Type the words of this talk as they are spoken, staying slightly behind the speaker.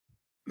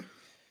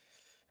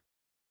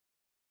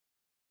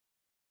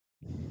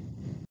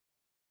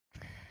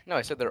No,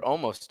 I said they're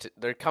almost.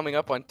 They're coming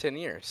up on 10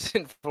 years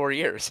in 4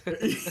 years.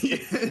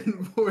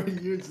 In 4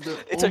 years, they're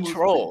It's a almost.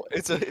 troll.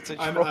 It's a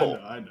I troll.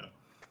 know. I know.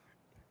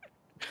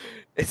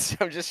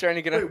 I'm just trying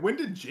to get a Wait, when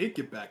did Jake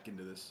get back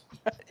into this?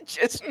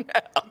 just now.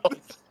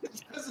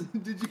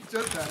 Did you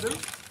just have him?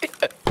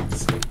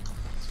 Yes.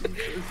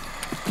 Jesus.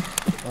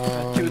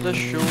 To the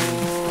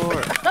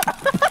shore.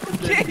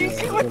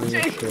 Jake, what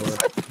Jake?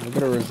 We're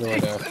gonna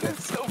resort after.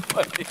 It's so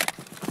funny.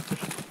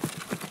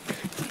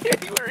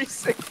 January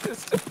 6th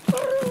is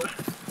tomorrow.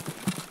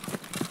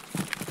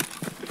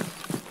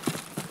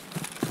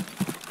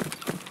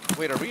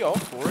 Wait, are we all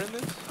 4 in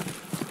this?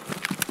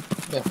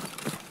 Yeah.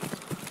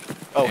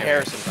 Oh, Yeah,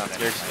 Harrison's on it.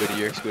 You're excluded.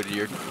 You're excluded.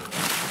 You're.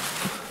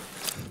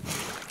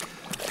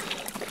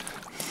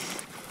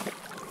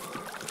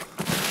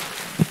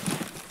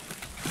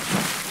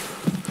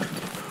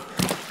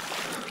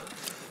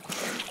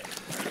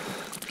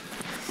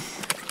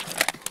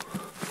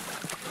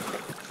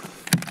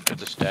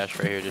 There's a stash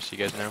right here, just so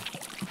you guys know.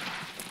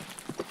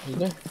 Is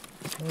there?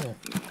 Oh, yeah.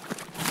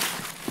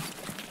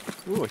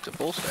 Ooh, it's a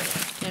full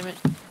stash. Damn it.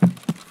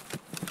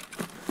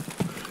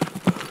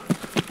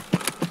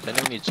 Does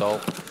anyone need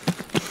salt?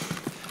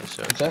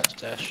 So What's that?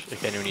 stash.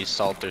 If anyone needs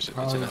salt, it's in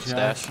Probably that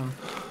stash. Jackson.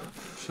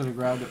 Should have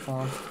grabbed it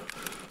for him.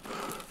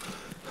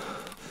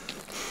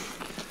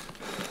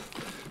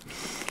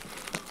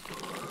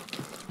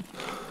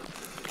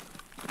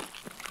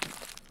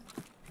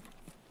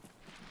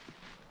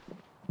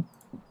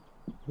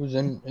 Who's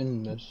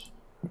in this?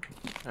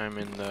 I'm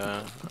in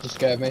the. This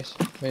guy, Mace.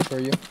 Mace, where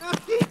are you?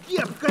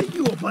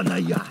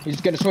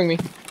 He's gonna swing me.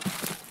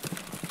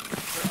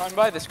 I'm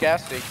by this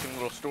gas station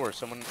little store.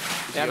 Someone. Is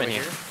he Yeah, I'm in over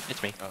here.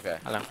 It's me. Okay.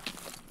 Hello.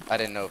 I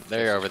didn't know. If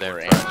They're this over was there. for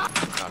Andy.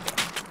 Okay.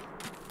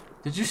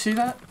 Did you see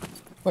that?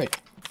 Wait.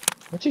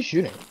 What's he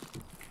shooting?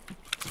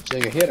 So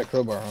he had a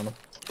crowbar on him.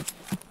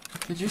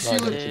 Did you No, see I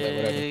what? didn't see that,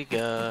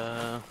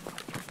 whatever.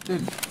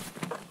 Dude,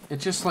 it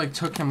just like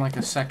took him like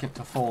a second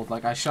to fold.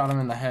 Like I shot him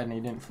in the head and he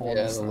didn't fold.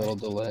 Yeah, this a time. little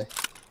delay.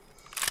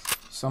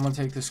 Someone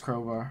take this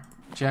crowbar.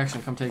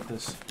 Jackson, come take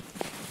this.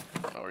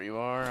 Oh, where you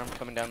are? I'm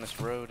coming down this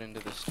road into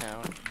this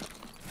town.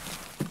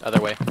 Other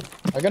way.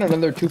 I got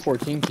another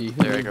 214 key. Who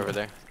They're needs right over it?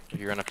 there. If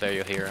you run up there,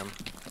 you'll hear him.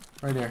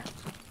 Right here.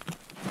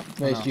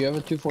 Mace, No. do you have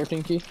a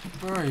 214 key?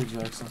 Where are you,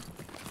 Jackson?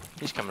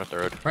 He's coming up the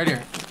road. Right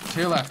here. To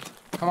your left.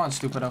 Come on,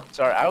 stupido.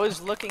 Sorry, I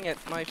was looking at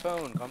my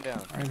phone. Calm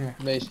down. Right here.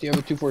 Mace, do you have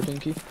a 214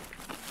 key?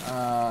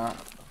 For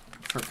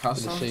For the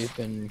customs? safe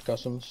and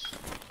customs.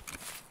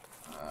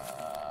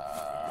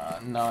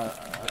 No.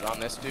 Is it on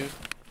this dude?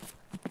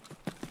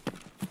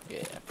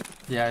 Yeah.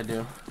 Yeah, I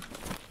do.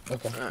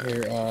 Okay.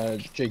 Here,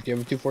 Jake, do you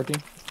have a 214?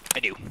 I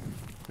do.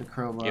 The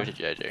crowbar. Give it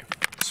to JJ.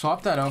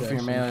 Swap that out for your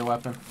Jackson. melee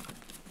weapon.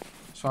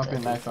 Swap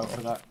your knife out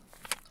for that.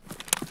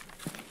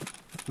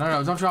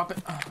 No, don't drop it.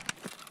 Oh.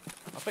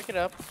 I'll pick it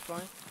up. It's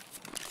fine.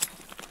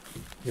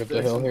 You up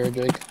the hill here,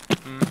 Jake?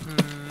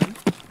 Mm-hmm.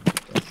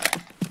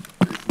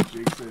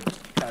 Jake said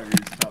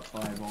Kyrie's top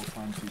 5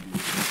 all-time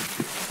TVs.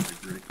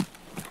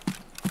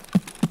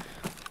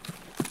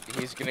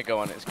 He's gonna go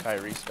on his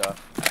Kyrie stuff.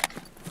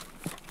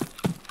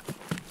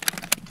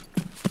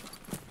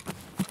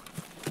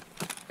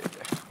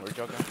 Where'd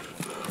y'all go?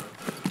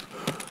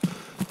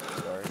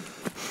 Sorry.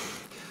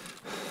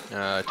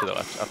 To the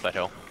left, up that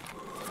hill.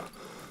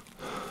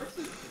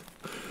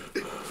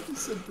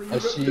 I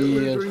see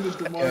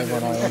Kev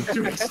on island.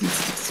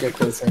 Get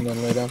closer and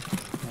then lay down.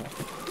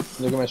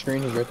 Look at my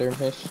screen, he's right there in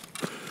face.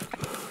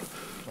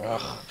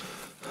 Ugh.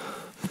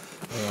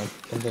 Hang on,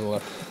 come to the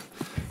left.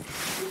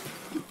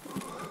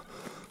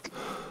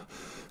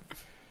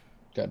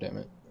 God damn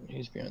it.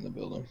 He's behind the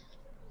building.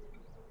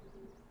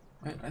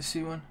 Wait, I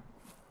see one.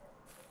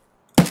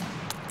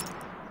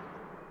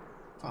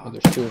 Oh,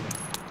 there's 2 of them.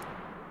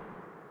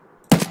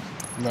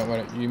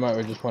 You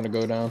might just want to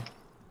go down.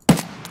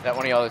 That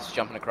one of y'all that's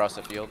jumping across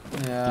the field.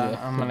 Yeah,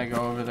 Yeah. I'm gonna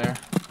go over there.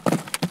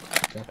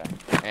 Okay.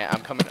 Yeah,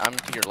 I'm coming. I'm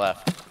to your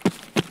left.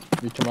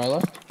 You to my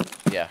left?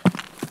 Yeah.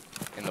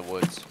 In the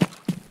woods.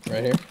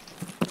 Right here?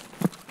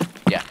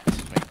 Yeah. This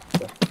is me.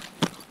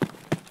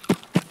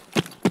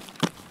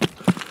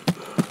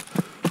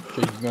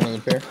 Jake, you going on the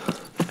pier?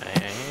 I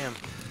am.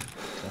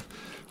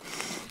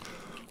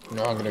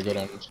 No, I'm gonna go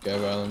down to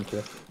Scav Island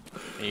too.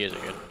 You guys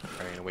are good.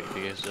 I'm gonna wait for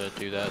you guys to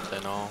do that,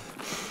 then I'll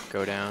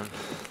go down.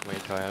 Wait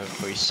till I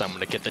have at least someone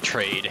to get the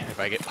trade if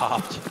I get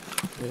popped.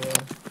 Yeah.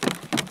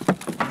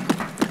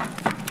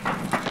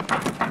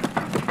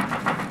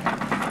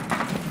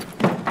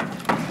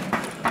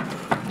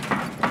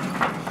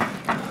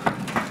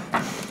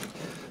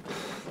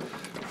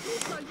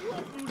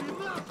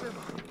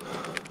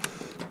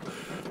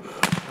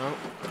 Oh.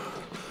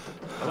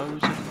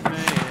 Rose and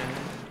man,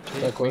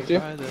 That close to you?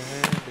 by the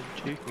hand and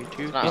take me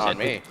to It's not on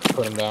me.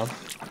 Put him down.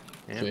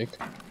 Yeah. Jake.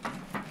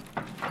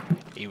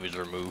 He was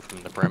removed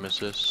from the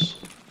premises.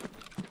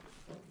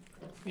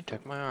 He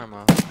took my arm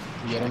off.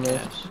 You get him there?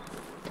 Jackass.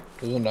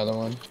 There's another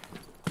one.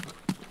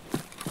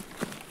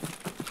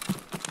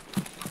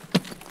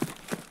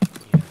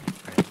 Yeah,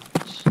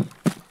 friends.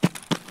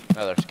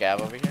 Another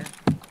scab over here.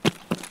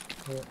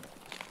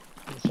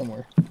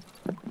 Somewhere.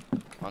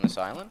 On this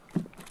island?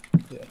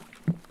 Yeah.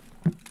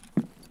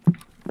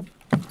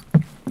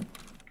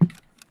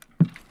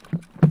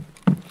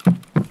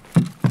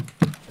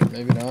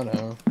 Maybe not,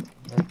 no.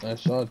 I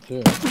saw it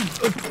too.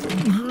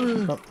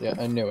 Oh, yeah,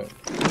 I knew it.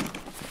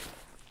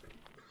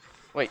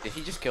 Wait, did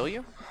he just kill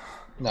you?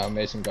 No,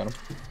 Mason got him.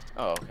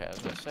 Oh, okay, I was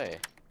gonna say.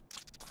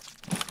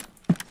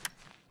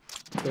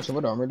 Okay, so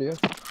what armor do you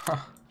have?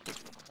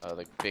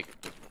 The big,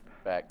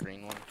 fat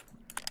green one.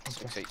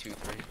 Okay.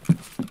 6823.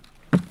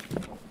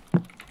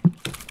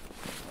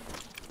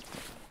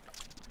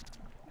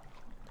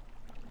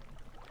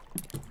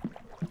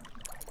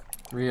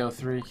 Rio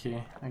 3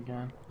 key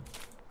again.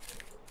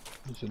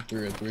 You said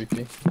 3 or 3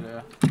 key?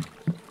 Yeah.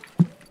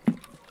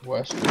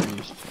 West or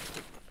east?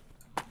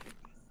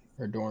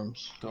 Or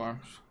dorms?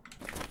 Dorms.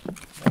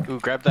 Ooh,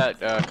 grab that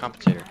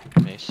compensator,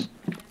 Mace.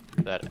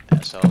 That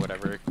SL,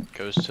 whatever,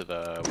 goes to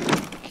the,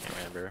 can't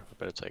remember,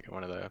 but it's like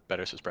one of the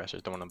better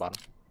suppressors, the one on the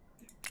bottom.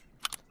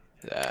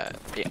 Yeah,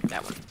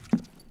 that one.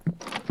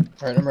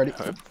 Alright, I'm ready.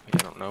 I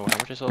don't know how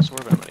much it sells for,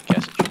 but I'm gonna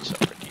guess it should sell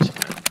for a decent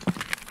amount.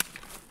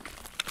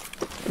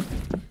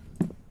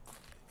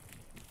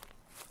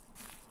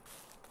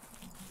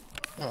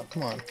 Oh,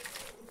 come on.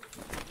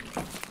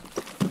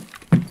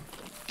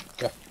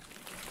 Go.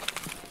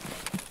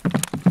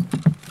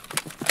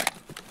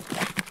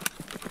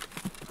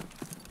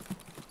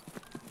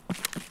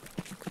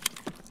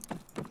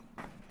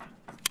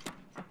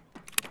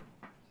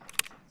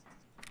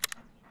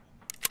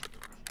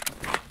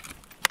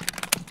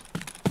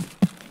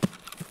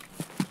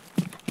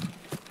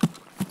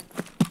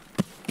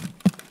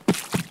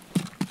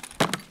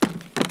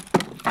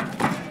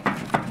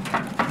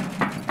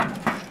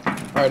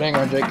 Alright, hang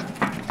on, Jake. Yep.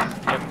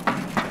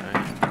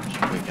 Alright,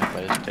 should wait down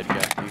by this dead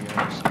guy for you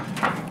guys.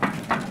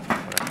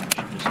 Whatever,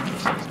 just in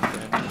case he's a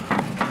friend.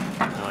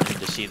 I wanted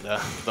to see the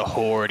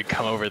horde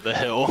come over the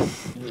hill.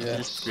 Yes.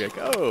 Just be like,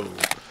 oh.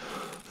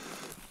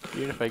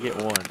 Even if I get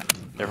one,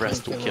 the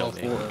rest will kill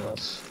me. I'm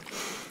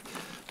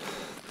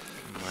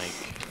like,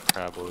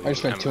 probably. I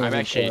just went I'm 200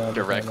 actually kill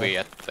directly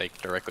at, like,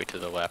 directly to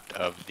the left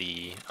of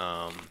the,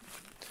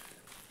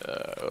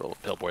 little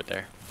billboard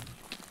there.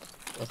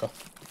 Okay.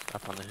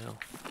 Up on the hill.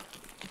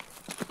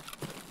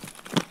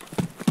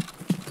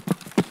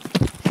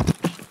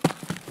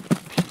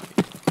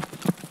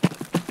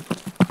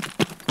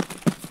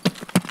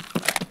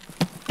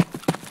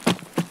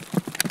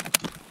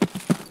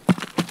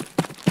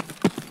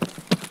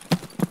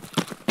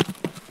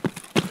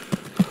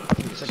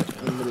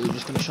 I'm literally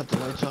just gonna shut the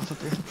lights off up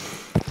here.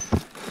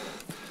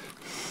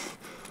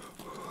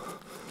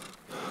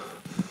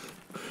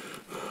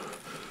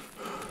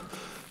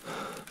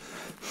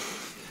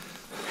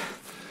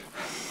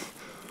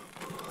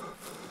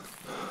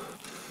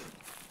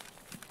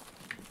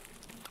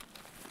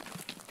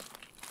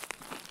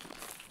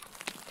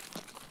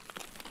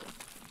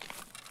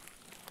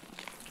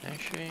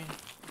 Actually,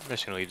 I'm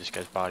just gonna leave this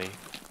guy's body.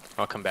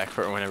 I'll come back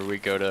for it whenever we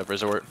go to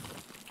resort.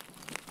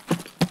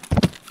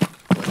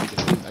 What, you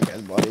just leave that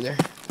guy's body there?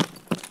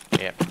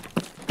 Yep,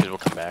 because we'll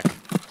come back.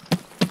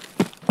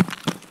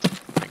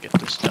 I get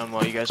this done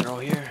while you guys are all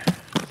here.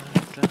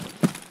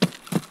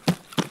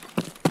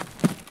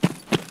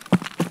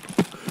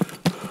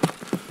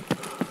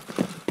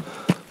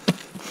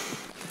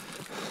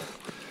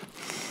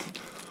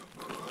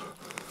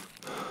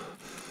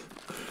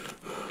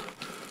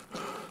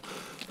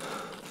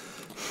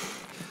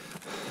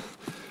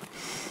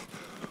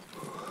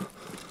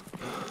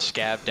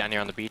 Scab down here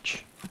on the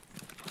beach.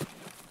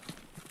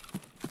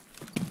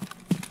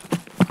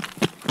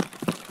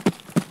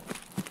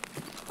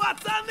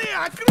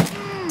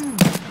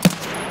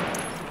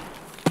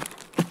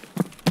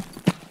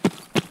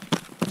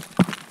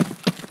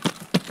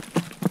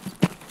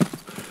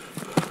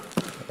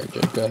 Alright,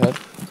 Jake, go ahead.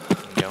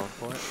 I'm going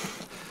for it.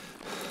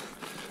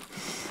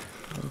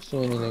 I don't see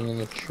anything in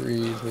the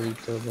trees where you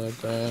killed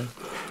that guy.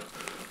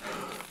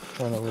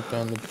 Trying to look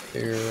down the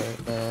pier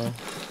right now.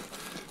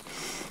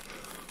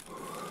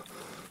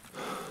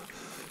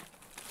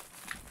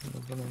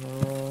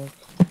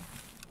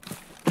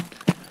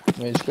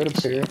 Wait, just go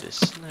to pier. The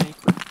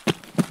sniper.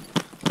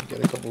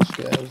 Get a couple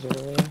scabs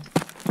over there.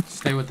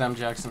 Stay with them,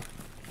 Jackson.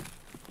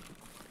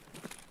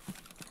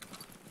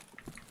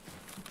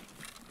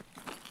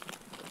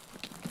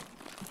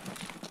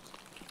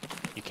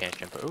 You can't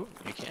jump. Oh,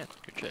 you can.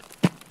 Good shit.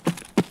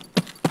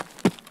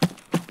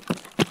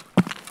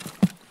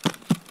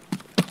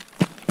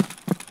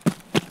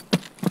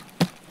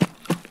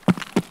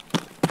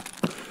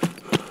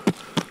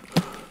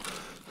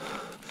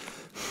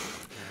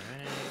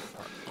 Alright,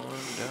 part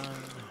one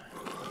done.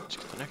 Let's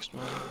get the next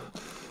one.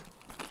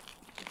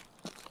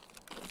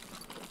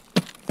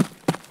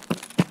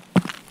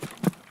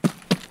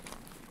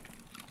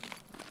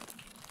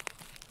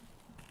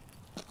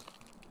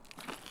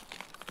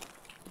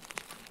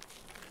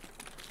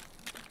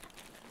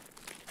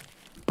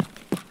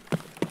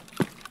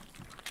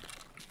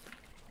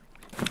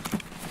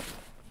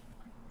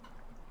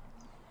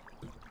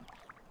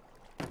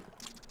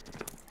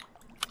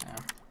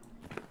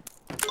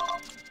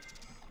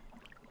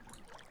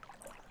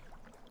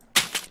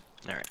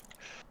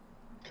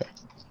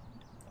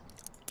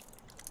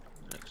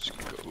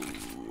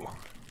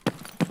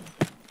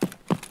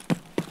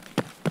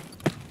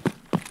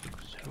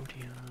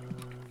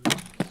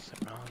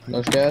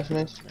 No gas,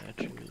 Mace?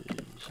 Matches.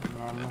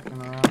 No, I'm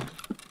looking around.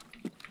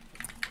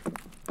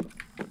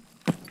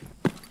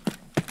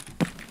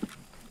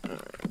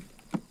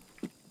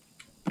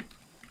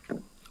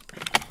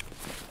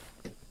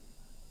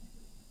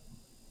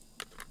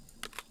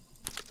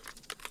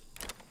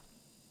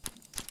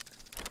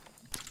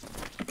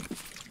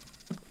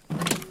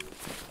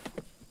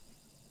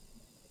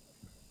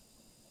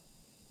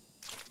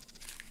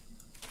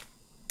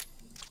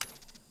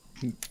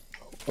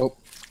 Oh,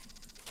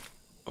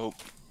 Oh,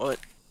 what?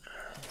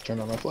 turn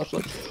on my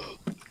flashlight.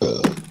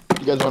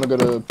 You guys want to go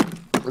to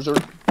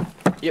resort?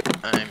 Yep,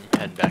 I'm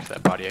heading back to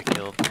that body I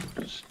killed.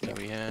 See what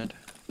we had.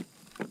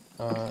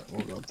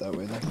 We'll go up that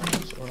way then.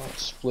 So we're not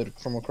split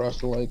from across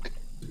the lake.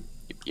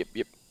 Yep.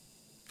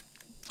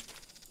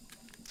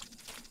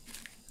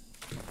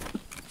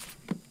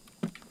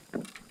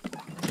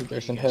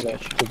 There's some head up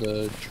to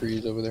the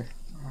trees over there.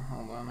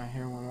 Hold on, I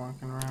hear one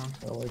walking around.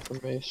 Away from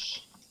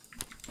base.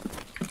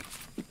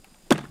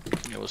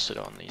 Yeah, we'll sit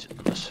on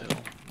this hill.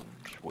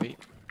 Just wait.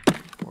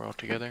 We're all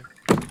together.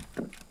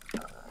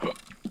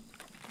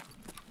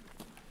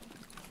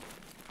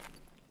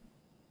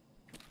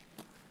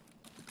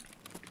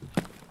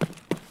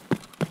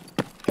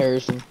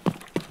 Harrison.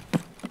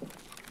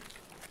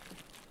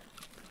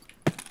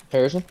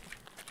 Harrison?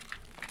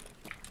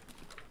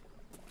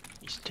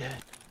 He's dead.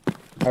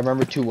 I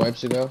remember 2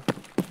 wipes ago,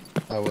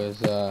 I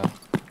was, oh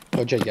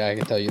Jake, yeah, I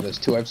can tell you this.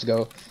 2 wipes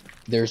ago,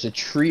 there's a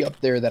tree up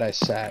there that I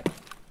sat.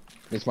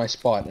 It's my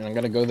spot, and I'm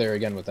gonna go there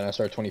again with an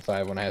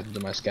SR-25 when I have to do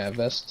my scav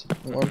vest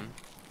one.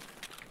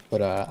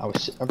 But, I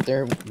was sitting up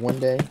there one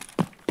day,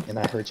 and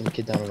I heard some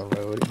kid down on the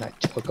road, and I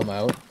took him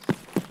out,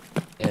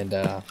 and,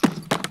 it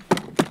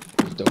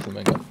was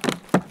Doflamingo.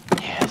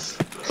 Yes.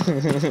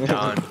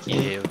 Don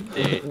killed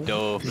the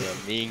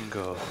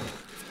Doflamingo.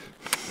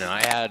 No,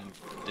 I had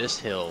this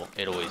hill.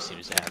 It always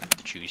seems to have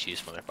the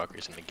juiciest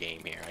motherfuckers in the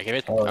game here. Like if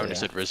it's Oh, I'm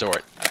just at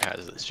resort, it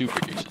has the super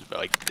juices. But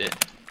like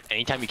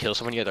anytime you kill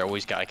someone, you either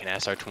always got like an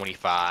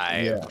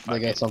SR-25. Yeah, they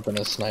got something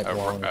to snipe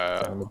along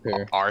the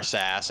pair.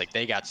 RSAS, like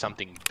they got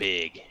something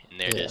big, and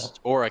they're just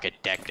or like a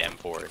decked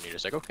M4, and you're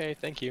just like, okay,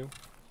 thank you.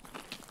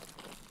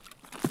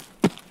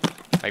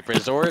 Like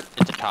resort,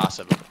 it's a toss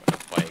up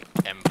of like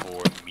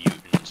M4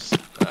 mutants,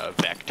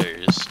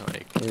 vectors,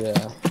 like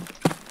Yeah.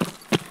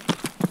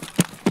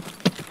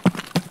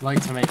 Like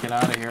to make it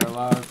out of here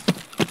alive.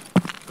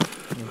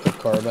 With the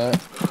car back.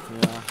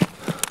 Yeah.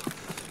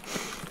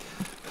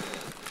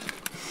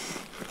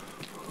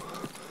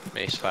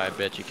 Mace 5,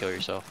 bitch, you kill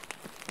yourself.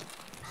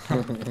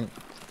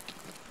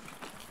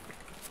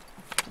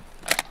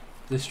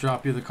 This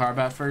drop you the car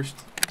bat first?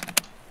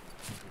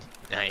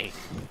 Hey,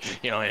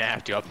 you don't even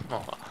have to.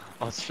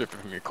 I'll strip it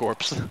from your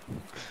corpse.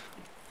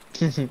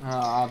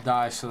 I'll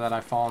die so that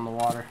I fall in the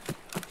water.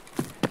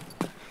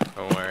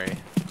 Don't worry.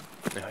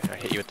 I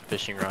hit you with the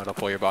fishing rod. I'll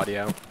pull your body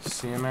out.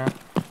 See you, man.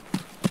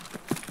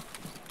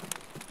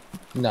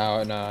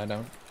 No, I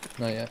don't.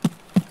 Not yet.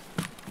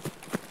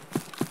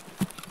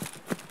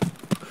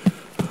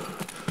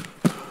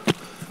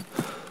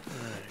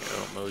 Alright, go,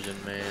 Mosin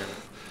man.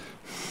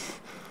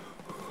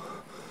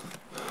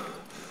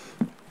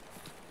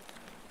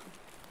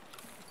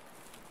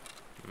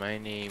 My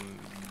name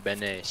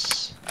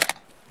Benes.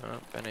 Oh,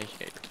 Benes, you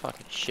got your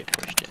fucking shit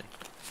pushed in.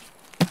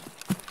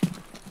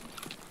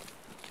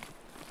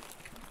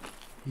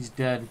 He's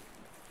dead.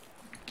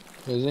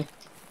 Is he?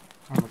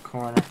 On the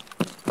corner.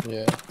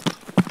 Yeah.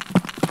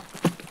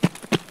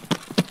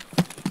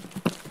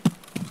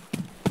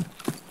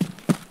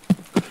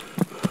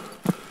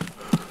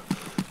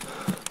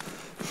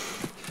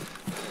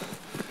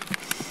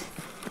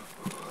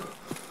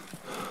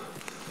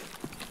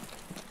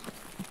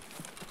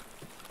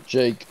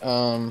 Jake,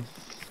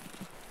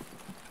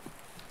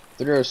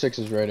 306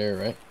 is right here,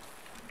 right?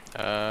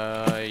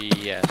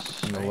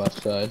 Yes. On the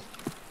left side.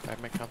 I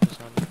have my compass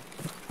on.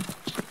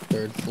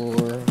 3rd floor,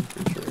 I'm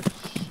pretty sure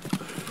it's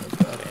like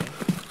that. Okay.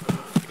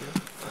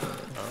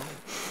 Oh, no.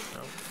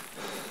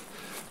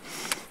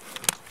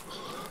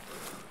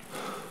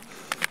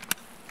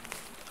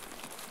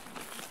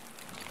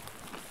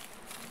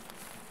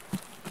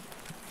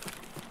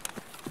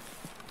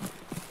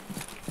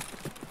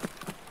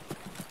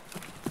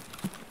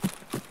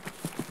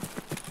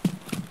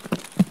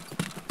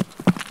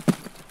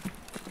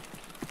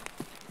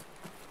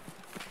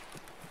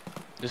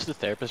 This is the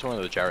therapist one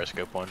or the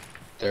gyroscope one?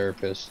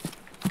 Therapist.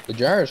 The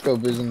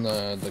gyroscope is in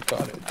the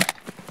cottage.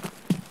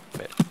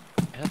 Wait, I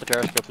thought the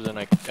gyroscope was in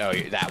like, oh,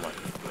 yeah, that one.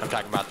 I'm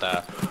talking about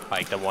the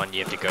one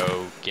you have to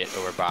go get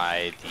over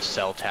by the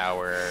cell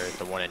tower,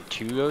 the one in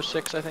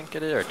 206 I think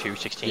it is, or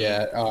 216.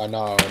 Yeah,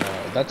 no.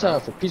 That's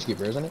for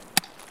Peacekeeper, isn't it?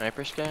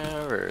 Sniper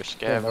scav or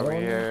scav another over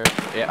one? here.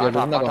 Yeah, Yeah, on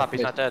there's another top, one.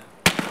 he's not dead.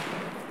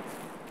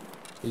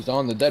 He's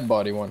on the dead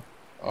body one.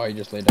 Oh, he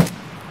just laid down.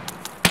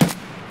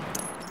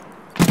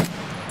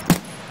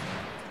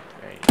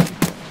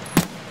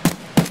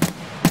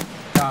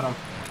 Got him.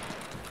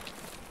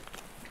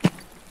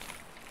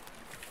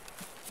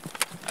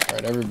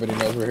 Alright, everybody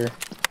knows we're here.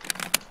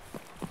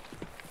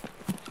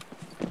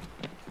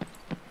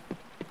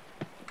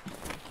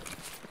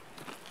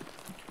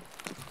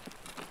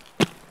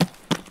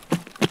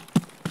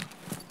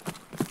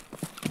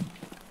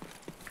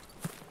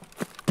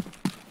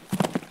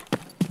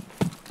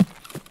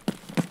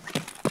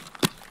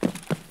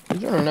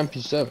 Who's running an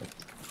MP7?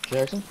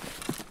 Jackson?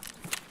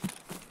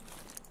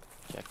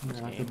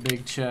 Yeah, like a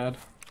big Chad.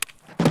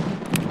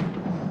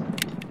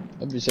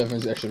 MP7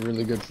 is actually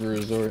really good for a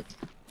resort.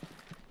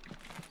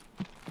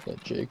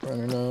 That Jake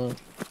running out.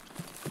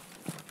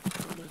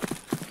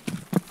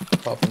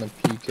 Popping a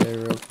PK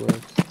real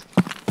quick.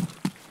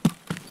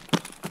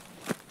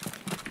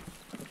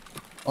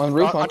 On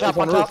roof,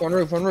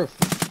 on roof.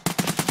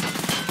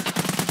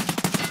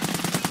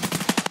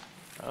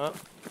 Oh,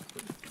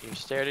 you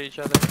stared at each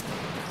other.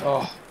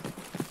 Oh.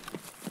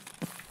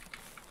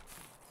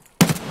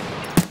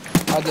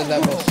 How did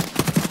that miss?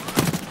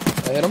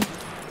 I hit him?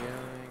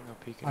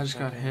 I just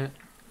got hit.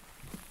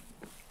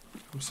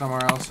 From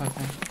somewhere else, I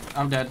think.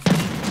 I'm dead.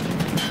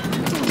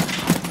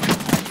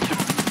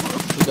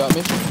 You got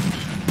me?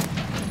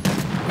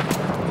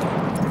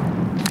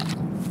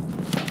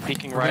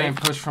 Peeking I'm right. getting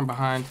pushed from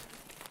behind.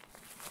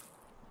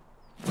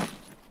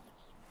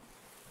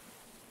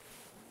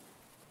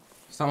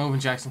 Stop moving,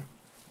 Jackson.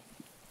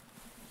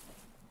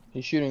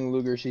 He's shooting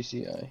Luger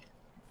CCI.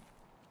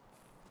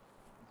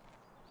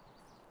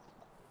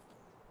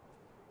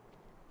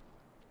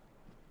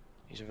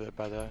 He's over there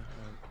by the.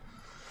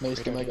 Nice,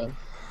 get my gun.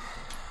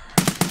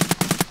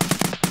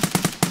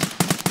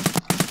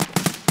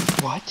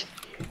 What?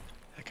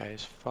 That guy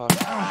is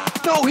fucked.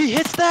 No, he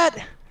hits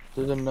that!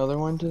 There's another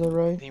one to the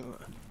right?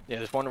 Yeah,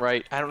 there's one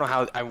right. I don't know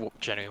how. I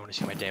genuinely want to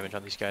see my damage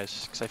on these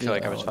guys because I feel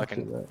like I was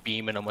fucking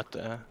beaming them with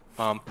the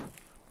pump.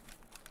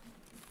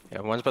 Yeah,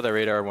 one's by the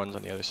radar, one's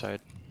on the other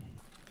side.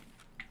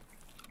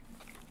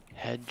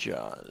 Head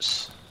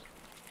jaws.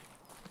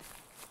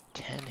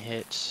 10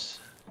 hits.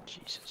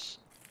 Jesus.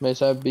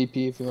 Mace, I have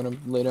BP if you want to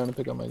lay down and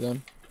pick up my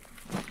gun.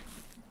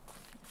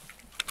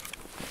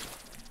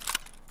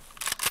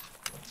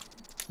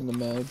 And the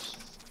mags.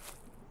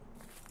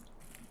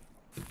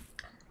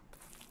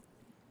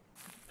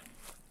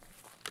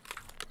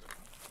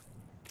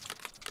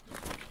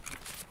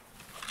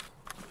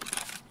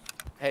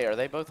 Hey, are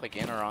they both like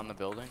in or on the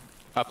building?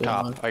 Up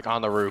top, like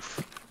on the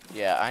roof.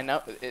 Yeah, I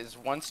know. Is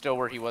one still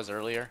where he was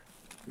earlier?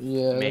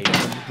 Yeah. Maybe.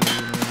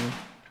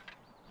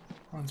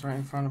 One's right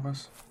in front of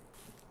us.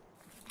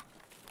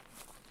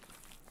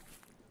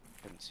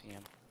 Couldn't see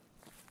him.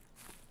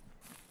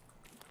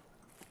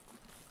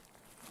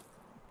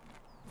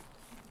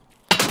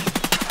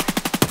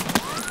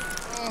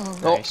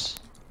 Nice.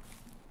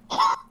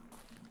 I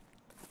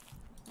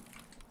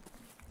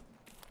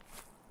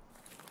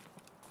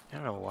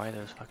don't know why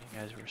those fucking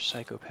guys were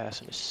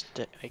psychopaths and just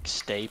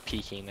stay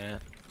peeking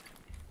that.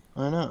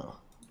 I know.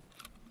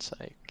 It's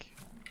like,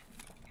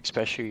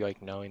 especially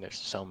like knowing there's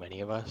so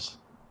many of us.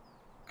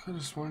 Could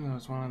have sworn there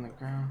was one on the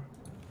ground.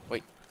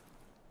 Wait.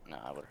 No,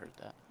 I would have heard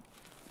that.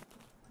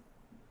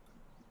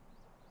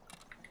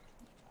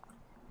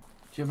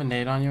 Do you have a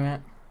nade on you,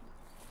 Ant?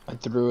 I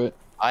threw it.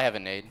 I have a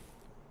nade.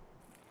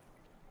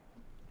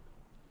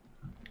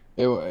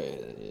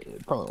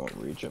 It probably won't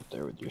reach up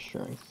there with your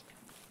strength.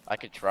 I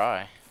could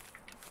try.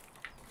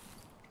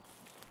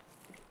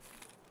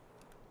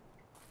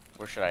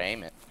 Where should I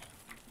aim it?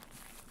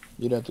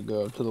 You'd have to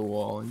go up to the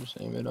wall and just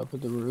aim it up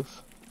at the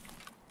roof.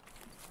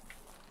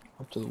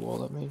 Up to the wall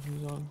that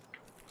Mason's on.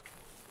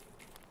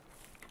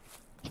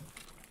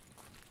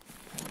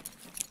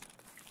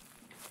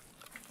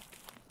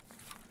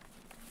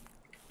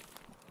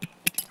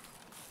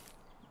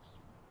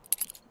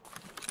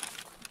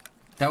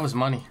 That was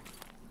money.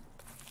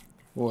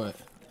 What?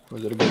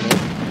 Was it a good hit?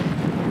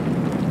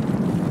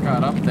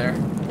 Got up there.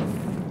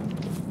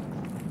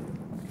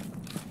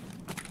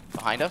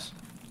 Behind us?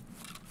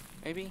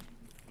 Maybe?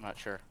 I'm not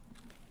sure.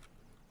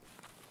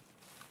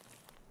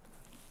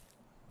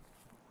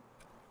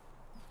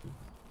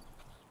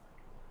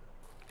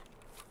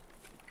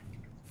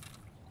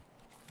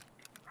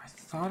 I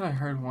thought I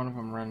heard one of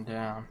them run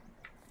down.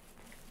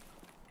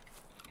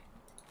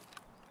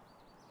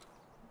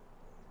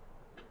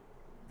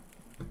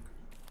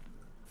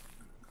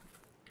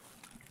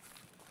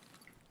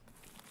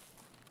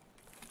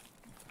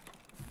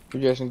 Hey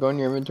Jason, go in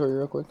your inventory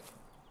real quick.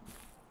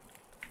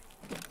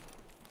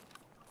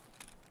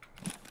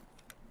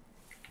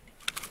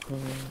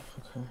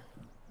 Okay.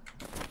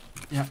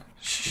 Yeah.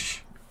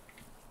 Shh.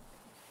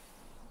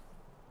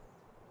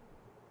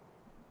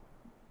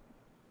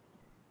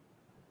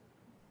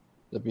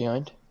 Is it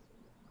behind?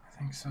 I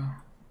think so.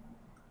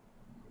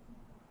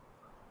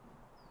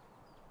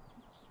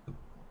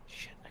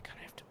 Shit, I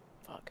kinda have to.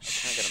 Fuck, I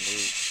kinda gotta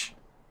move.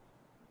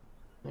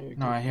 There you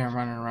No, go. I hear him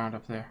running around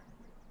up there.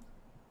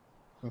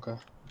 Okay.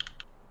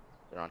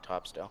 They're on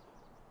top still.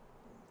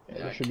 Yeah,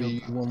 Yeah, there I should be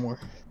killed one more.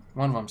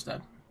 One of them's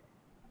dead.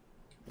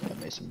 Yeah,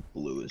 Mason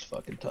blew his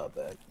fucking top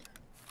back.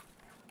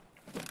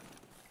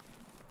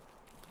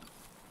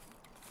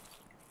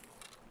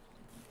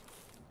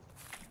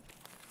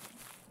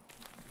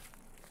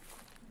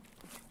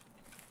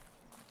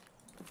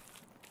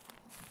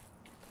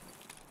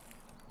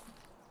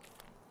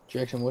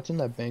 Jackson, what's in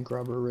that bank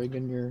robber rig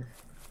in your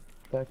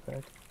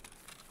backpack?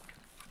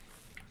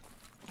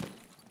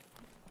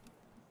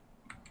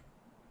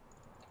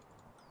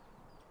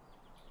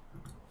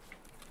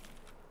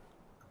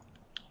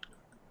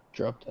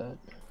 drop that.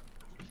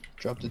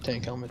 Drop the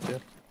tank helmet too.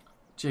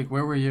 Jake,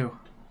 where were you?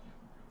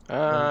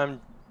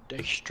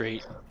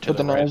 Straight to Put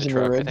the the right of knives the in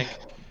your truck, I rig. think.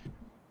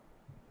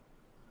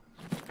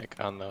 Like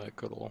on the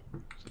good little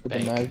Put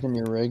bank. the knives in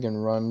your rig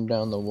and run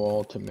down the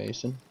wall to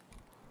Mason.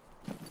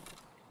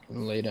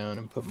 And lay down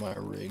and put my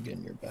rig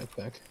in your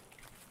backpack.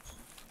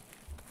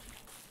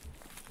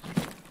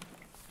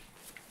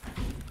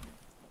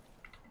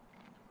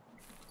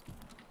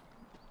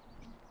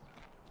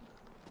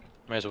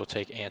 Might as well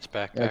take Ant's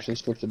backpack. Actually,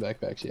 switch the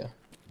backpacks, yeah.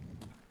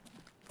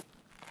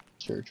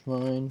 Search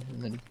mine,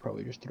 and then you can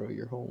probably just throw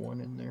your whole one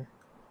in there.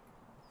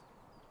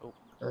 Oh.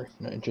 Or,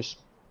 no, just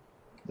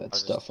that I'll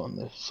stuff on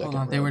the second Hold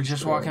on, they row, were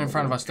just throw it walking in the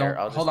front of rig. us. Don't. Here,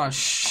 I'll Hold just- on.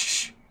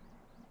 Shh.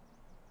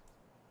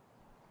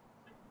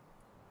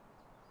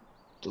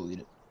 Delete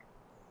it.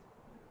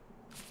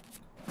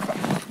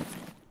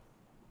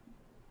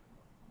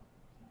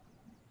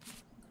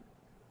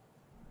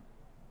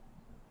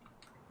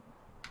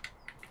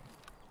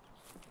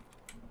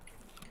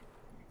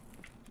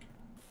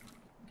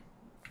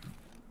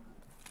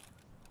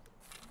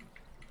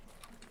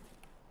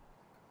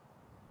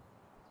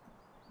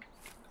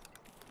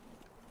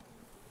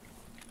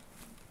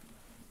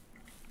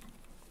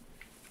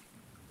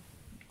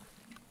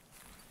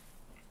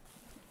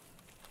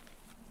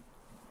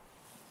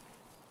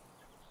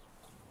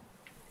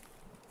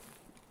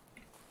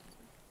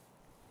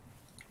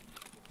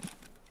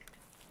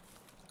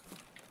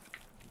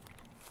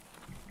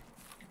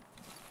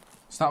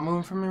 Stop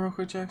moving from me real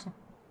quick, Jackson.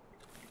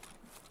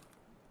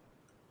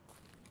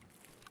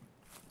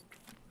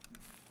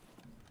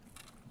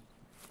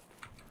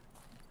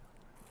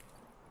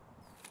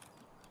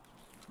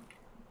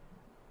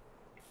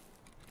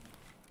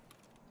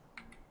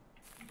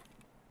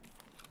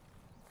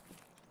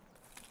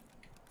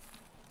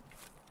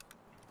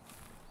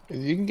 If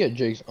you can get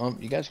Jake's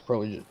you guys could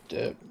probably just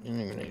dip. You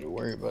don't even need to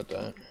worry about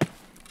that.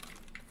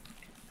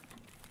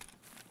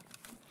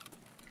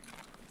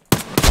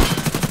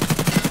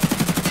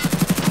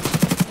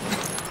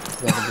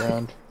 On the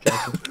ground,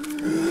 Jackson.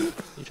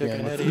 You took a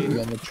heady. Be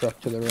on the truck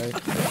to the right.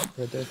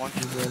 Right there.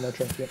 He's in that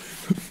truck, yep.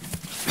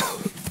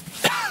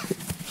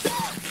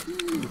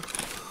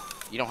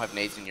 You don't have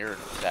nades in your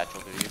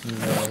satchel, do you?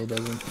 No, he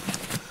doesn't.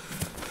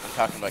 I'm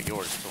talking about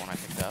yours, the one I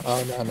picked up.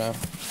 Oh, no.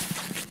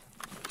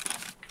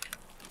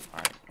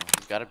 Alright, well,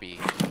 he's gotta be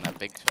on that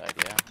big side,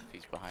 yeah? If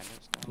he's behind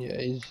us now.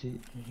 Yeah, he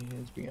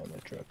is beyond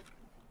that truck.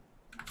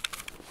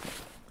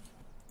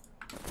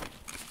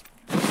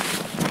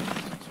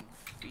 Some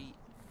feet.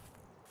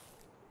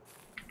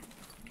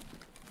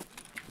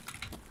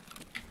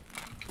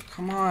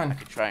 Come on. I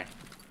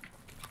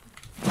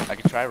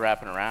could try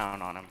wrapping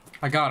around on him.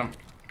 I got him.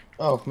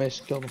 Oh,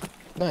 Mason killed him.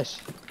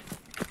 Nice.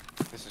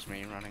 This is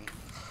me running.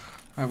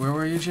 Alright, where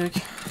were you, Jake?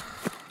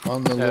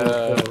 On the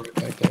little hill right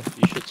back there.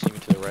 You should see me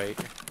to the right,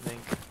 I think.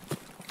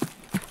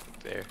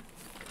 There.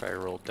 Probably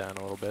rolled down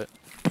a little bit.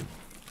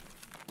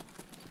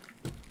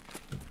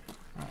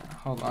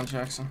 Hold on,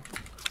 Jackson.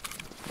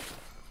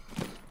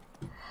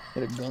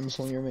 Hit a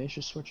gunslinger, Mace,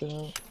 just switch it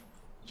out.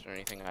 Is there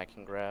anything I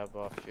can grab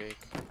off Jake?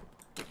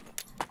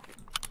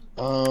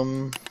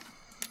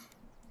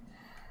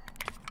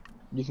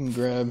 You can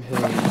grab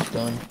his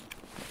gun.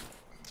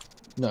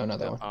 No, not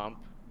that one.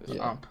 This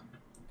Yeah. Up.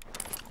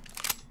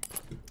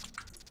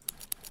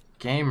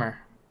 Gamer.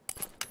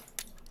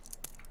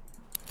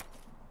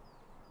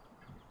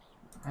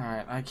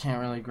 Alright, I can't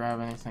really grab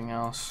anything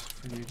else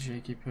for you,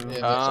 Jakey Poo.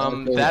 Yeah. I'd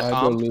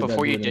go leave that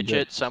Before you dude in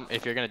ditch bit. it,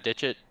 if you're gonna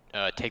ditch it,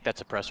 take that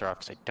suppressor off,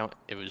 because I don't,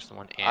 it was the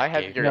one Ant I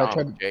have gave your me. Yeah,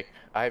 own, Jake.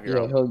 I have your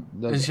Yeah, own.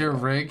 Is your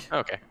rig?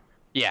 Okay.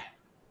 Yeah.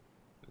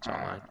 It's all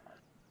Alright. mine.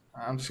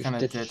 I'm just gonna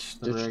ditch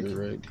the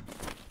rig.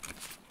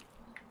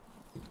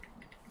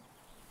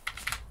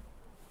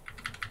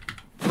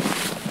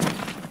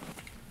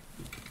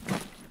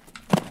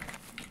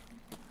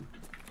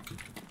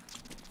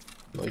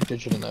 Well, you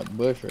ditch it in that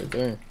bush right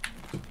there.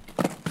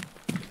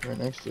 Right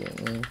next to it,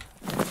 yeah.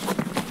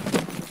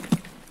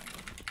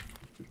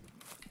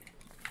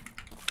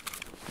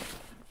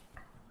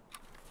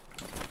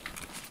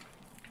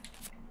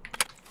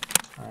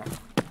 Alright.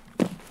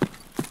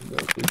 Go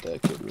get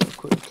that kid real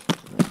quick.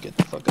 And get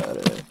the fuck out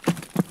of there.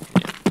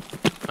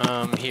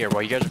 Here,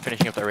 while you guys are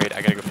finishing up that raid,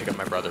 I gotta go pick up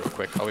my brother real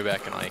quick. I'll be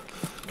back in like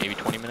maybe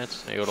 20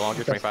 minutes, maybe a little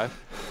longer, 25.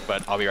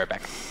 But I'll be right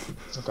back.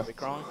 Okay. They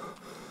crawling?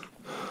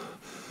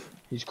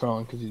 He's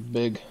crawling because he's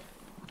big.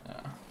 Yeah.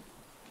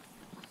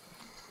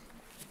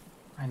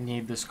 I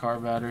need this car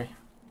battery.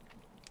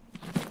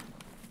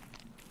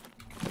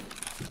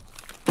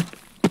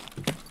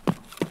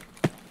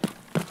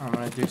 I'm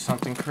gonna do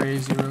something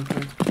crazy real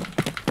quick.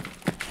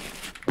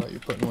 Oh, you're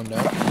putting one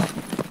down?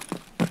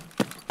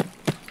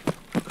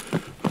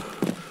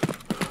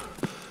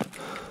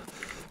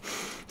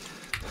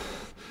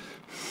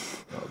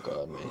 Oh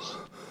god, Mace.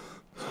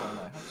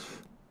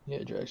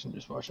 Yeah, Jackson,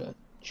 just watch that.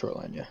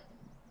 Shoreline, yeah.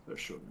 They're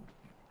shooting.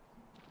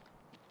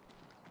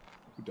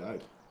 Who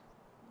died?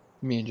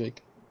 Me and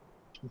Jake.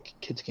 Some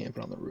kids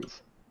camping on the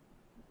roof.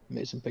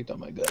 Mason picked up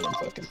my gun and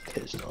fucking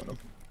pissed on him.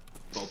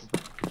 Both of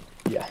them.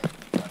 Yeah.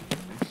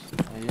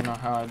 I You know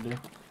how I do.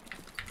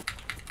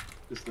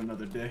 Just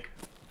another day.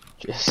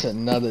 Just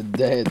another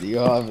day at the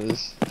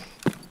office.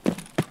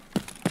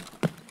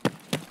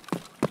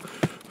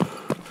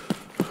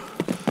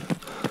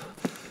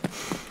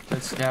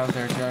 Good scout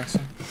there,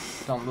 Jackson.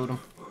 Don't loot him.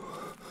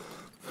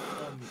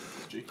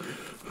 It's Jake here.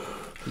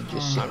 He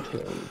just sent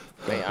him.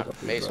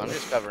 Mace, I'm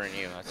just covering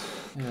you. That's...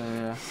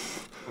 Yeah.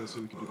 Let's see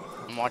if we can do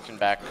that. I'm watching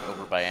back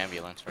over by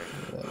ambulance right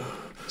now. Yeah.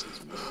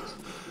 Since we missed this,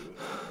 let's do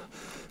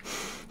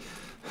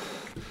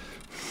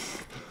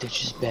it.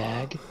 Ditch his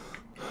bag.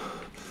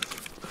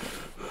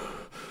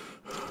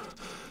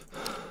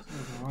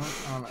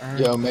 What on earth?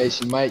 Yo,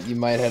 Mace, you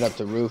might head up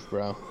the roof,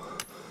 bro.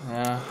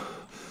 Yeah.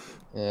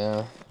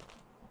 Yeah.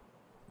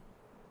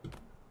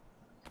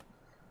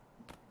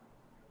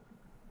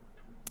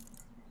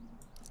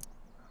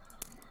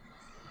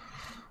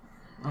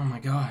 Oh my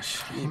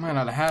gosh. He might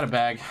not have had a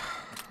bag.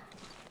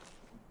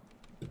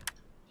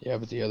 Yeah,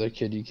 but the other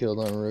kid you killed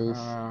on the roof.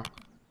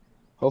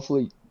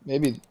 Hopefully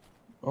that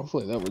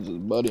was his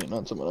buddy and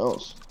not someone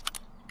else.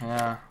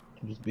 Yeah.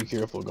 Just be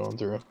careful going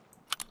through.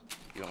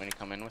 You want me to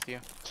come in with you?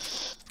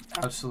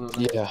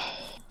 Absolutely. Yeah.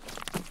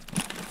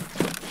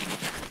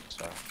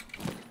 Sorry.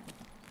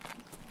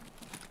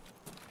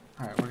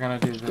 Alright, we're gonna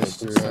do Go this.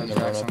 through Just and then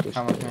run Jackson, up this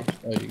come with stairs. me.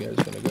 Oh, you guys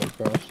gonna go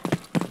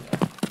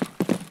across?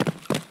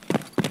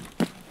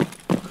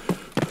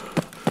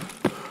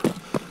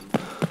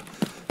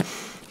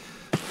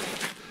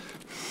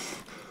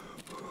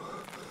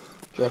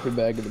 Drop your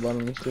bag at the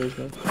bottom of the stairs,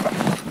 man.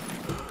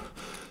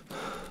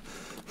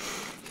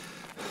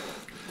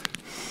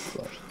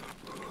 Flush.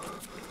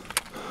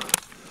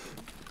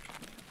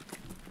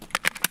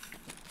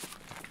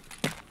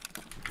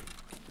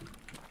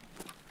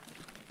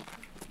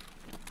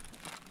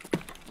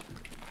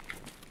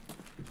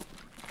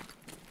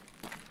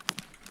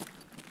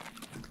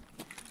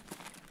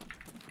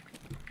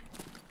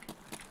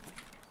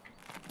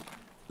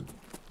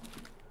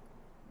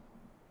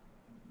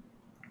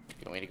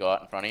 You want me to go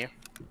out in front of you?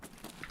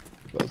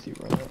 Both you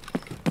run up.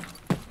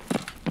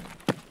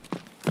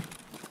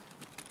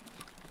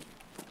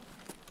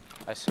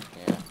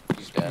 Yeah,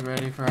 he's You dead.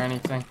 ready for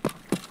anything?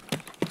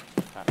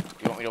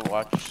 You want me to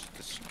watch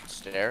the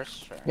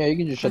stairs? Or? Yeah, you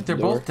can just shut They're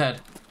the door. both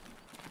dead.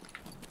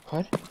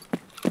 What?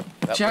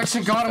 That Jackson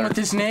was got him third. with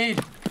his nade.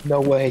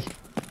 No way.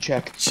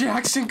 Check.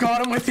 Jackson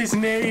got him with his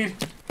nade.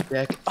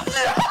 Check.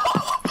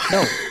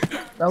 No.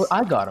 No,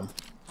 I got him.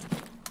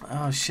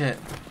 Oh shit.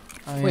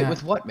 Oh, Wait, yeah.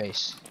 with what,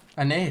 Mace?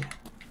 A nade.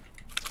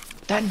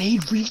 That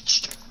nade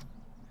reached.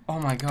 Oh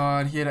my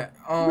god, he had a.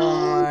 Oh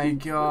No. my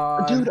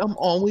god. Dude, I'm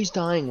always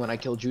dying when I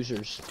kill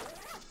juicers.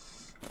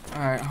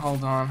 Alright,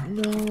 hold on.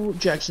 No,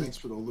 Jackson. Thanks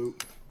for the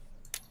loot.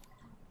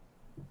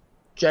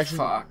 Jackson.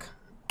 Fuck.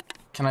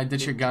 Can I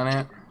ditch your gun,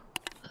 Ant?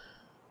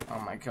 Oh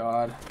my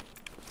god.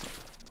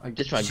 Like,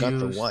 Ditch my gun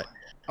for juice. what?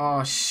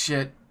 Oh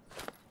shit.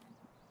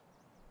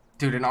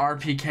 Dude, an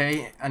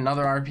RPK,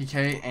 another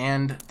RPK,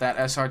 and that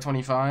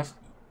SR-25?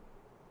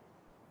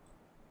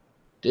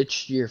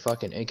 Ditch your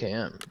fucking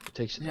AKM. It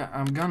takes Yeah,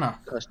 I'm gonna.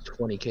 cost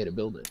 20k to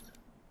build it.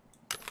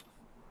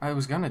 I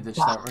was gonna ditch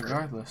that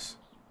regardless.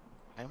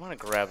 I want to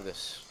grab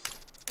this.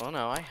 Well,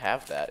 no, I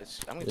have that.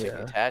 I'm gonna take the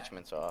Yeah.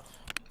 attachments off.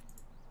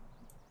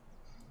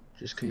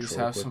 Just Please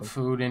control have some equipment.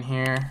 food in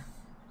here.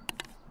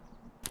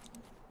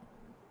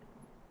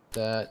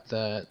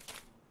 That.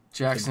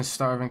 Jackson's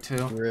starving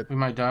too. Rip. We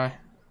might die.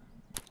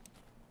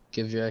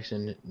 Give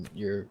Jackson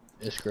your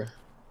Iskra.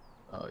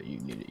 Oh, you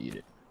need to eat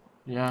it.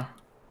 Yeah.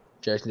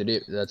 Jackson,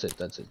 that's it,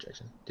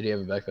 Jackson. Did he have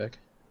a backpack?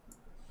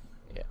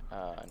 Yeah.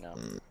 No.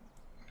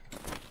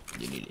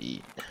 You need to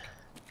eat.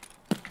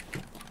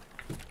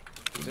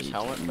 Is this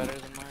helmet better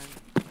than mine?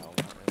 No,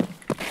 not really.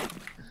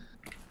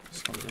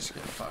 This can just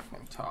get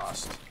fucking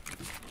tossed.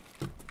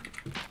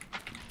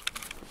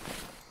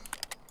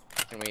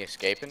 Can we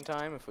escape in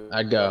time if we?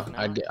 I'd go.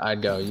 now?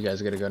 I'd go. You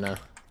guys gotta go now.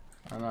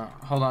 I know.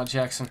 Hold on,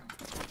 Jackson.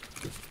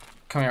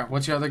 Come here.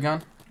 What's your other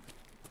gun?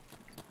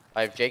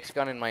 I have Jake's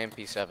gun and my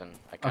MP7.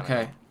 I kinda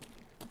Okay. know.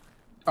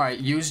 Alright,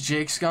 use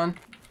Jake's gun.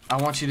 I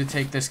want you to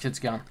take this kid's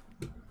gun.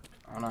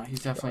 Oh no,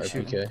 he's definitely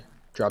shooting. RPK.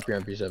 Drop your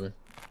MP7.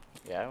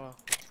 Yeah, I will.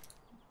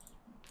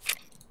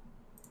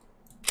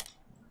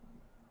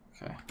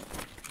 Okay.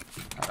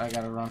 I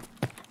gotta run.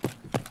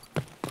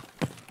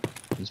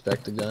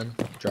 Inspect the gun.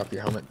 Drop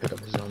your helmet. Pick up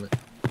his helmet.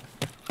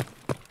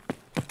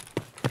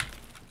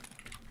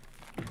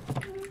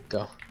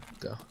 Go.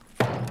 Go.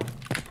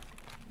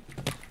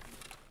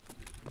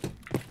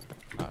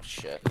 Oh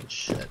shit.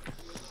 Shit.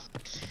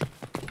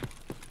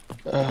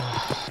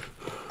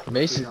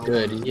 Mace is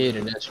good. He ate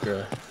an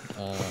extra.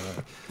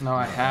 No,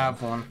 I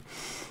have one.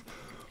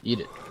 Eat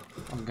it.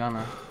 I'm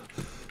gonna.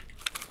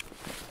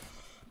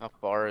 How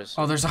far is?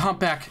 Oh, there's a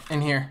humpback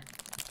in here.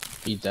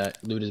 Eat that.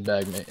 Loot his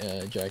bag,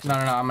 Jackson. No,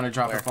 I'm gonna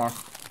drop Where? it for him.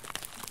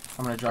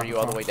 I'm gonna drop Are it you for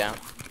all the him. way down?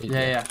 Eat Yeah,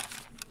 that.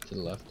 yeah. To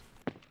the left.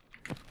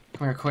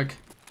 Come here, quick.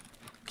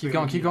 Keep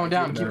going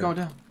down, keep going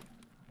down.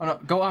 Oh no,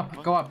 go up.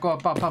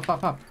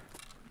 Up.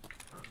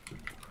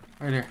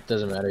 Right here,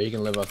 Doesn't matter. He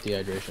can live off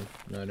dehydration.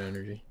 Not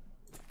energy.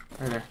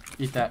 right there.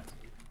 Eat that.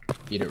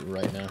 Eat it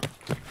right now.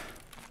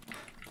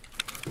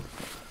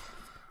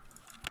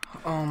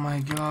 Oh my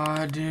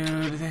god,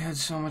 dude. They had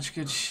so much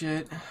good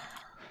shit.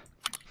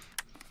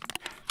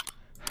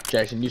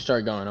 Jackson, you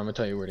start going. I'm gonna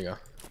tell you where to go.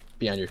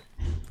 Behind you.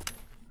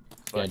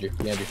 Behind you.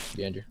 Behind you.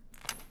 Behind you.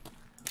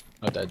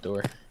 Out that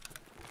door.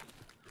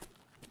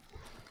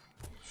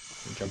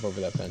 And jump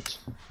over that fence.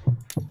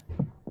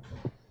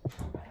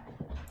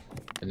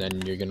 And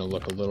then you're gonna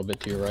look a little bit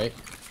to your right.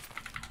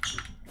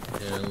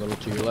 And a little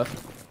to your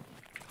left.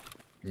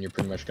 And you're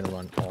pretty much gonna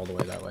run all the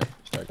way that way.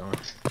 Start going.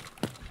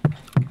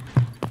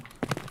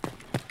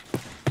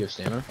 Do you have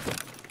stamina?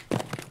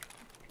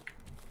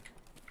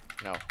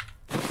 No.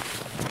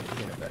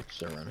 Get it back.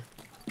 Start running.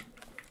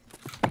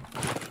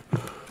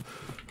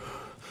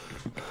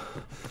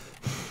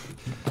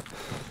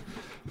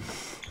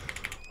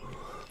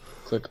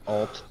 Click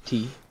Alt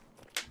T.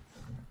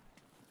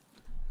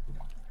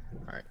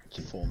 Alright, it's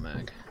a full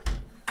mag.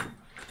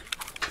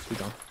 Keep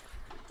going.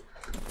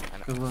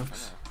 Good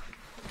looks.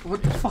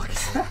 What the fuck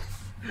is that?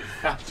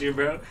 Got you,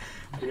 bro.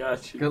 I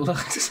got you. Good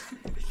looks.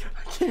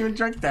 I can't even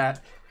drink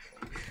that.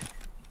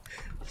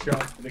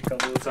 Dropped it a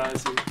couple of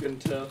times so you couldn't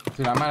tell.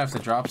 Dude, I might have to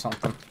drop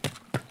something.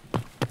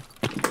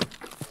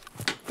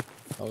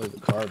 Probably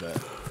the car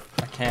bet.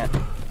 I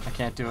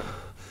can't do it.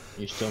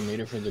 You still need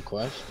it for the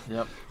quest?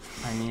 Yep.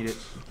 I need it.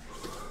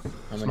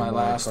 How This is many my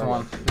more last car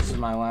one. bets? This is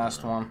my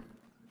last one.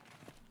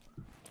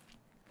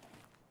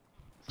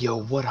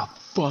 Yo, what a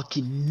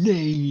fucking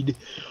nade!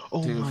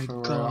 Oh Dude, my for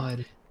real.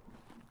 god.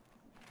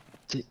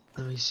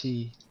 Let me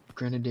see.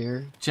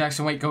 Grenadier.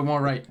 Jackson, wait, go more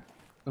right.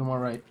 Go more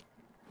right.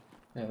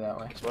 Yeah, that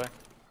way. This way.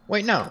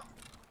 Wait, no.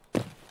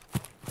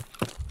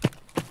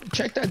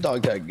 Check that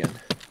dog tag again.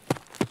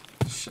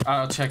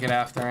 I'll check it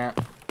after, Ant.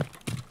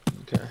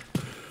 Okay.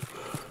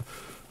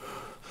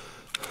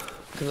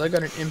 Because I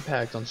got an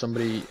impact on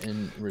somebody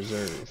in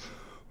reserve.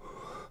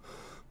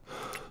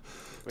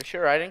 We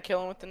sure I didn't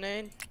kill him with the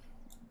nade?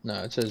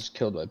 No, it says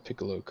killed by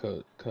Piccolo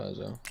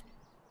Kazo.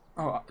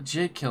 Oh,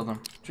 Jake killed him.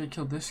 Jake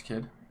killed this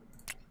kid.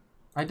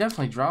 I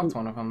definitely dropped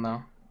one of them,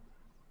 though.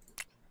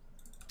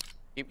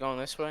 Keep going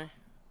this way.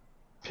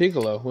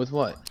 Piccolo with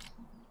what?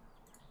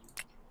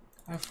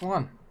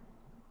 F1.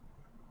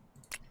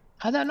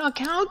 How'd that not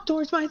count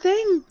towards my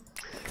thing?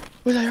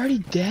 Was I already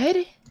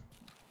dead?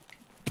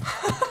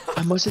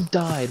 I must have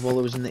died while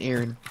it was in the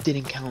air and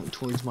didn't count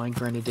towards my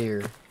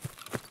Grenadier.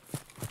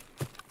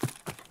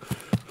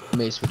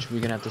 Mace, which we're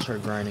gonna have to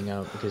start grinding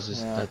out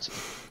because that's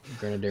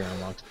Grenadier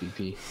unlocks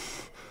BP.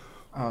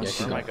 Oh, Yeah,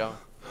 shit. Where am I going?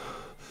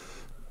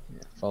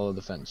 Yeah, follow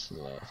the fence to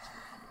the left.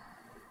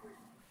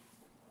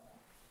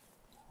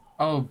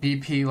 Oh,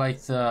 BP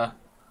like the...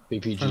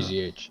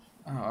 BPGZH.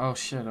 Oh,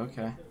 shit,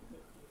 okay.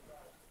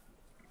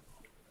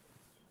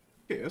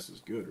 SKS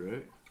is good,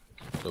 right?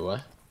 The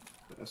what?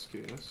 The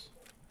SKS.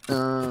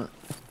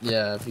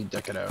 Yeah, if you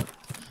deck it out.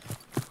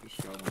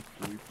 Just got one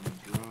free from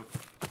the drop.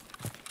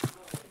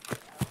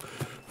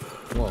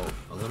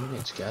 Whoa,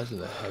 eliminates guys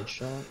with a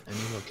headshot,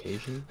 any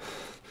location.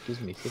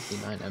 Gives me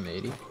 59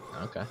 M80.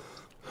 Okay.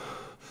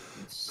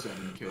 It's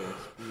 7k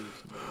XP.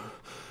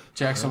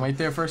 Jackson, wait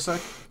there for a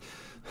sec.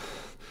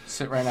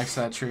 Sit right next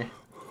to that tree.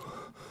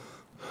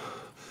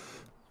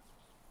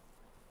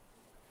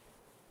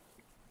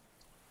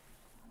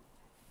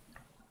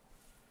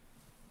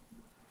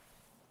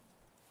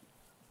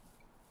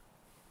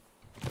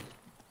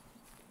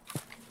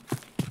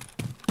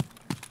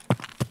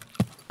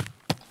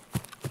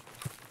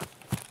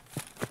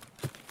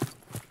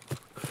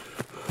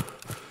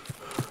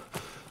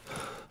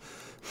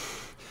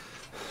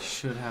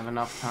 Should have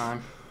enough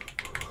time.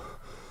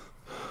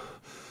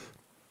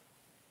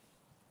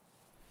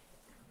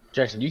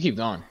 Jackson, you keep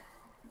going.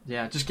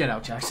 Yeah, just get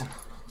out, Jackson.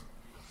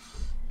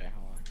 Okay,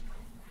 hold on.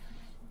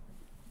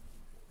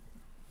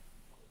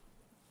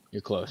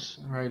 You're close.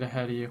 Right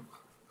ahead of you.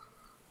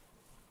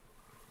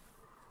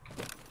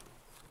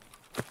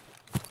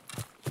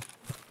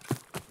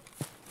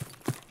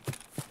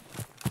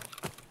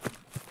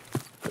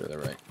 Go to the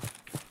right.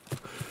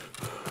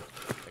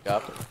 Pick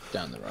up.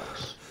 Down the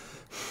rocks.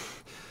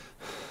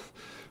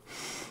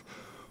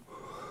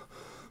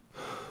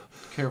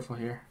 Careful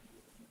here.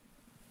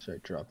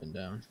 Start dropping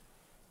down.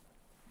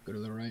 Go to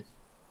the right.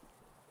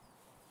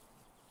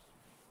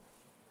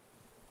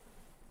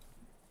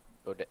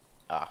 Go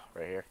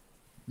right here.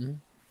 Hmm?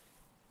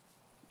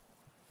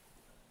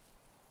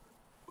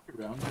 Look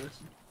around,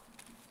 Jackson.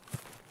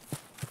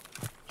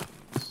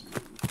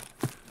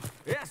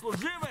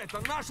 Служивый,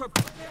 это наша...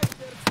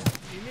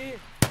 Ими...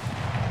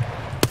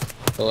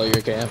 Below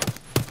your camp.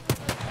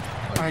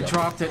 I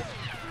dropped it.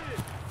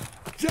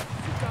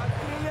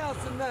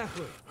 Отстрелялся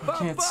нахуй! I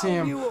can't see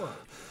him. Его!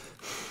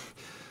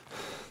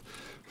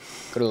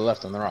 Go to the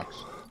left on the rocks.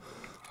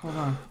 Hold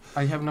on.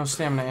 I have no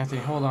stamina,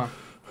 Anthony. Hold on.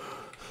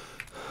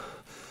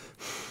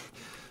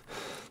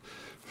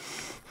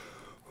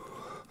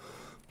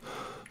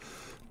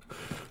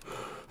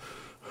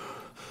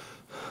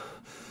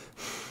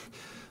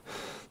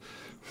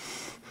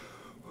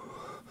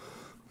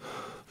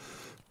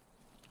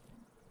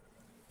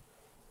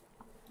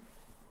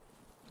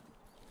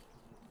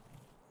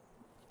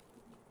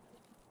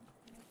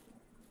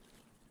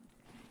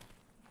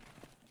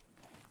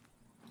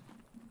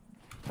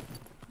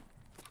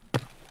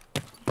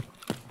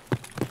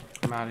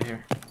 I'm out of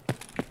here.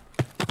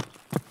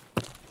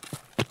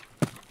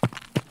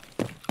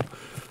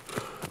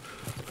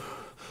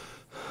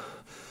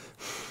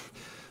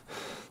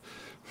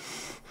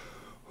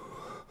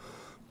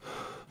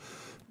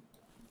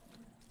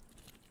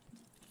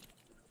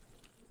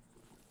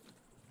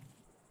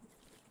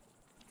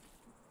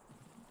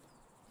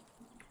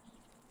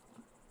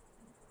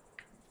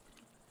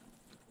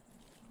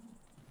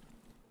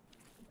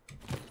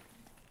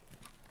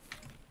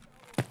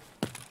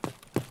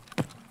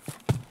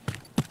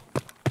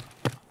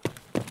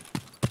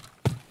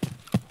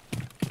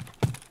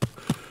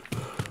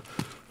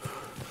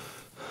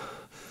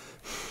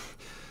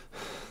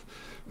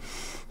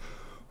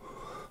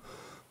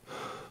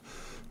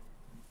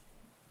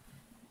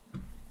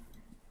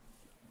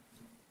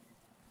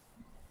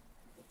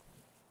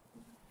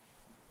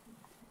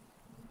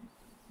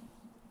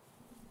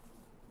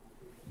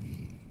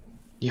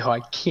 Yo,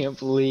 I can't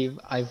believe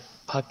I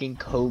fucking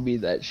Kobe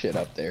that shit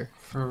up there.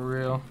 For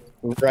real.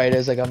 Right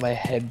as I got my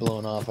head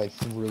blown off, I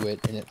threw it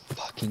and it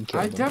fucking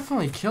killed I him.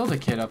 definitely killed a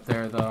kid up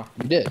there, though.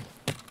 You did.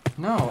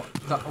 No,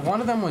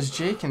 one of them was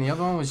Jake and the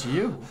other one was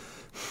you.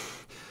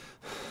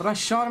 But I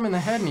shot him in the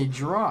head and he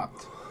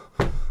dropped.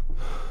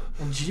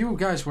 And you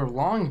guys were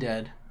long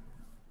dead.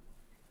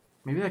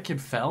 Maybe that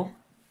kid fell?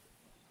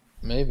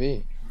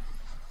 Maybe.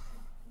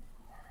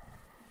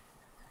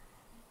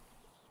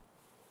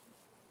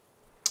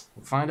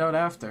 We'll find out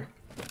after.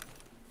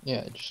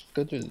 Yeah, just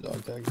go through the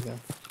dog tag again.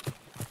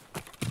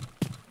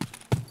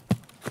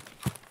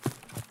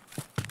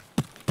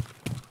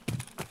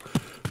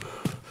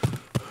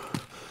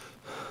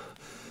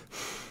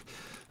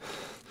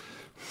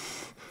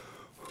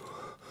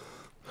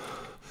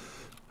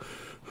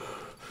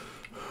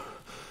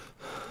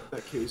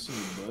 That case in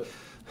your butt.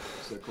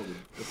 Is that called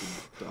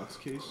a docs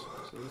case? Is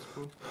that what it's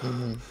called?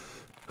 Mm-hmm.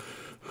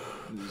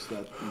 And is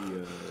that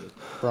the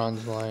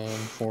Bronze lion,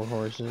 4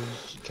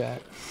 horses,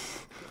 cat.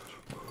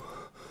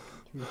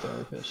 3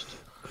 therapist.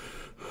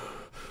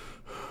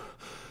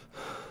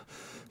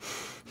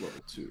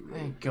 level 2? Right?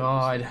 Thank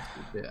God.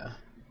 Yeah.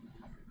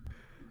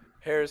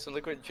 Harrison,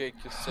 look what Jake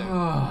just said.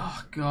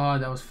 Oh,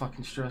 God, that was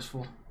fucking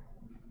stressful.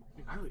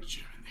 I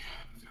legitimately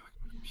feel like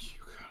I'm gonna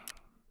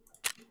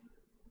puke.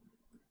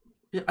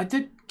 Yeah, I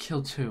did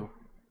kill 2.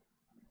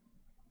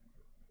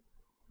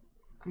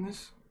 And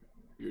this...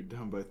 You're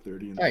down by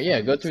 30. Alright, yeah,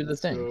 go through the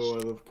things. Oh, I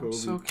love I'm Kobe.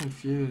 so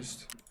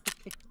confused.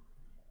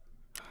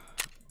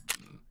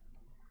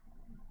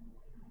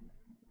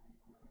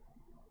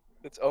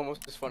 It's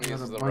almost as funny Got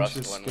as a the bunch Rust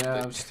of one.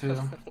 scabs, too.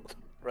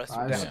 Rust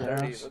 5 down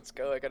scabs. 30. Let's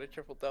go. I got a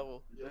triple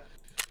double.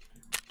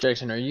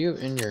 Jackson, are you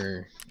in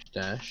your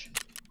stash?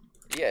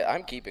 Yeah,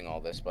 I'm keeping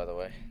all this, by the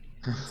way.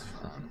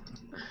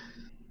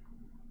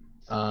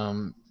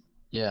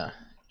 Yeah,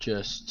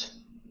 just...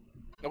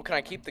 Oh, can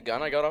I keep the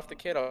gun I got off the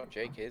kid? Oh,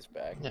 Jake is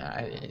back.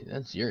 Yeah,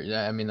 that's your...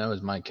 I mean, that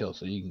was my kill,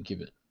 so you can keep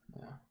it.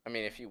 I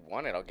mean, if you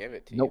want it, I'll give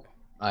it to Nope. you.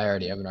 I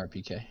already have an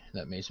RPK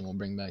that Mason will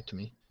bring back to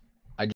me.